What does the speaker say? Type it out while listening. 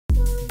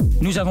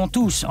Nous avons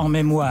tous en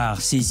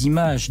mémoire ces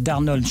images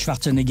d'Arnold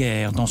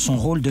Schwarzenegger dans son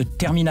rôle de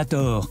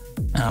Terminator,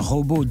 un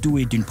robot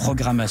doué d'une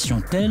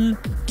programmation telle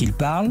qu'il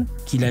parle,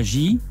 qu'il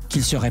agit,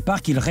 qu'il se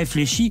répare, qu'il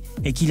réfléchit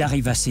et qu'il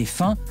arrive à ses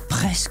fins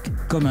presque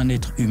comme un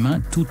être humain,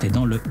 tout est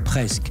dans le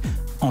presque.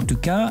 En tout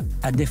cas,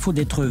 à défaut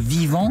d'être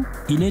vivant,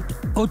 il est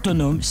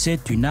autonome,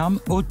 c'est une arme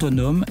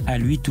autonome à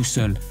lui tout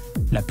seul.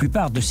 La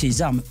plupart de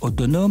ces armes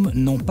autonomes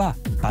n'ont pas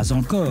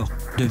encore,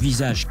 de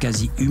visage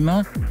quasi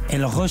humain,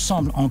 elles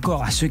ressemblent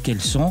encore à ce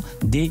qu'elles sont,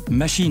 des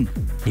machines.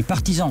 Les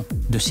partisans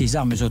de ces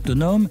armes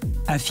autonomes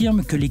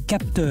affirment que les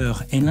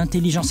capteurs et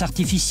l'intelligence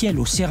artificielle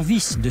au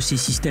service de ces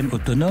systèmes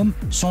autonomes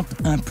sont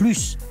un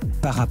plus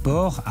par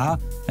rapport à,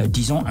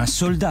 disons, un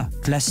soldat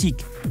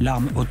classique.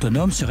 L'arme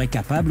autonome serait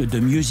capable de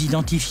mieux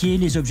identifier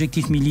les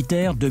objectifs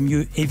militaires, de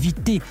mieux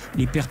éviter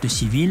les pertes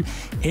civiles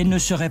et ne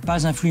serait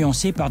pas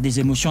influencée par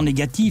des émotions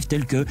négatives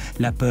telles que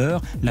la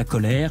peur, la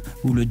colère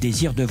ou le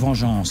désir de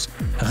vengeance.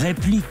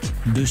 Réplique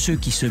de ceux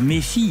qui se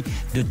méfient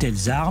de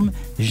telles armes,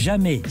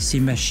 jamais ces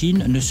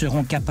machines ne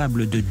seront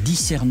capables de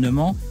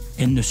discernement.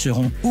 Elles ne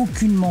seront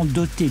aucunement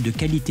dotées de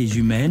qualités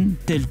humaines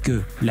telles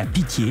que la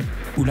pitié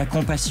ou la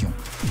compassion.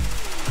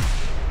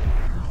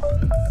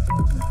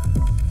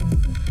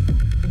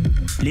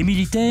 Les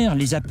militaires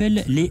les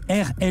appellent les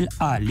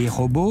RLA, les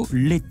robots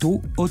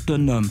létaux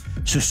autonomes.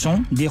 Ce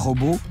sont des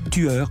robots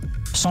tueurs.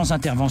 Sans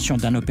intervention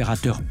d'un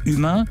opérateur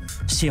humain,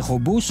 ces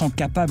robots sont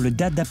capables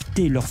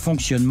d'adapter leur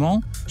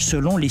fonctionnement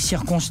selon les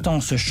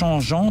circonstances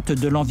changeantes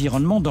de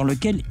l'environnement dans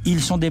lequel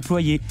ils sont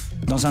déployés.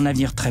 Dans un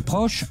avenir très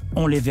proche,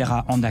 on les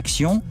verra en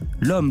action.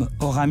 L'homme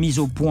aura mis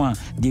au point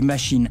des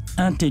machines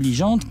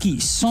intelligentes qui,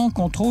 sans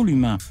contrôle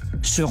humain,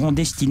 seront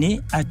destinées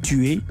à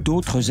tuer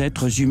d'autres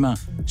êtres humains.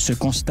 Ce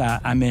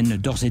constat amène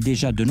d'ores et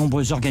déjà de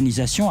nombreuses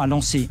organisations à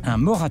lancer un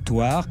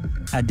moratoire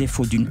à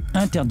défaut d'une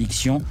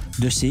interdiction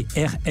de ces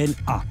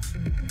RLA.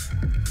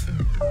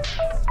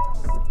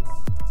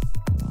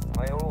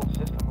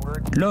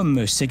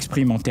 L'homme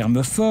s'exprime en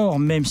termes forts,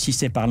 même si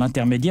c'est par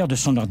l'intermédiaire de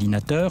son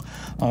ordinateur,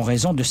 en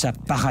raison de sa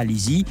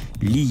paralysie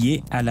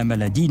liée à la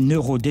maladie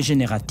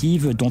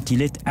neurodégénérative dont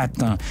il est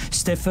atteint.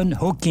 Stephen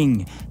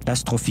Hawking,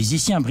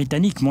 l'astrophysicien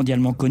britannique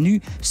mondialement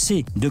connu,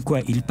 sait de quoi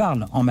il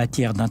parle en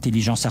matière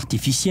d'intelligence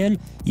artificielle.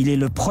 Il est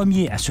le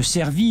premier à se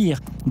servir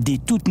des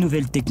toutes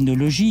nouvelles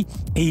technologies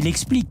et il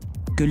explique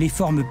que les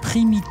formes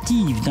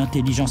primitives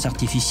d'intelligence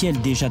artificielle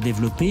déjà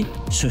développées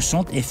se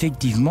sont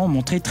effectivement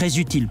montrées très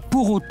utiles.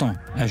 Pour autant,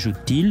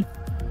 ajoute-t-il,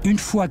 une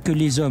fois que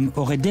les hommes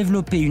auraient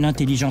développé une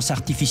intelligence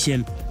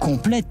artificielle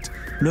complète,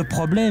 le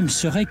problème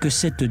serait que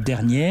cette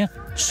dernière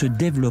se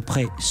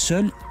développerait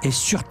seule et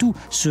surtout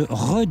se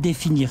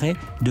redéfinirait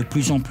de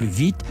plus en plus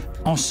vite.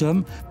 En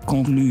somme,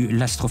 conclut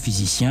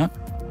l'astrophysicien,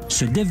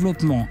 ce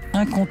développement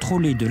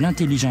incontrôlé de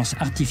l'intelligence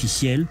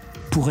artificielle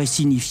pourrait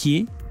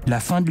signifier la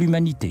fin de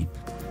l'humanité.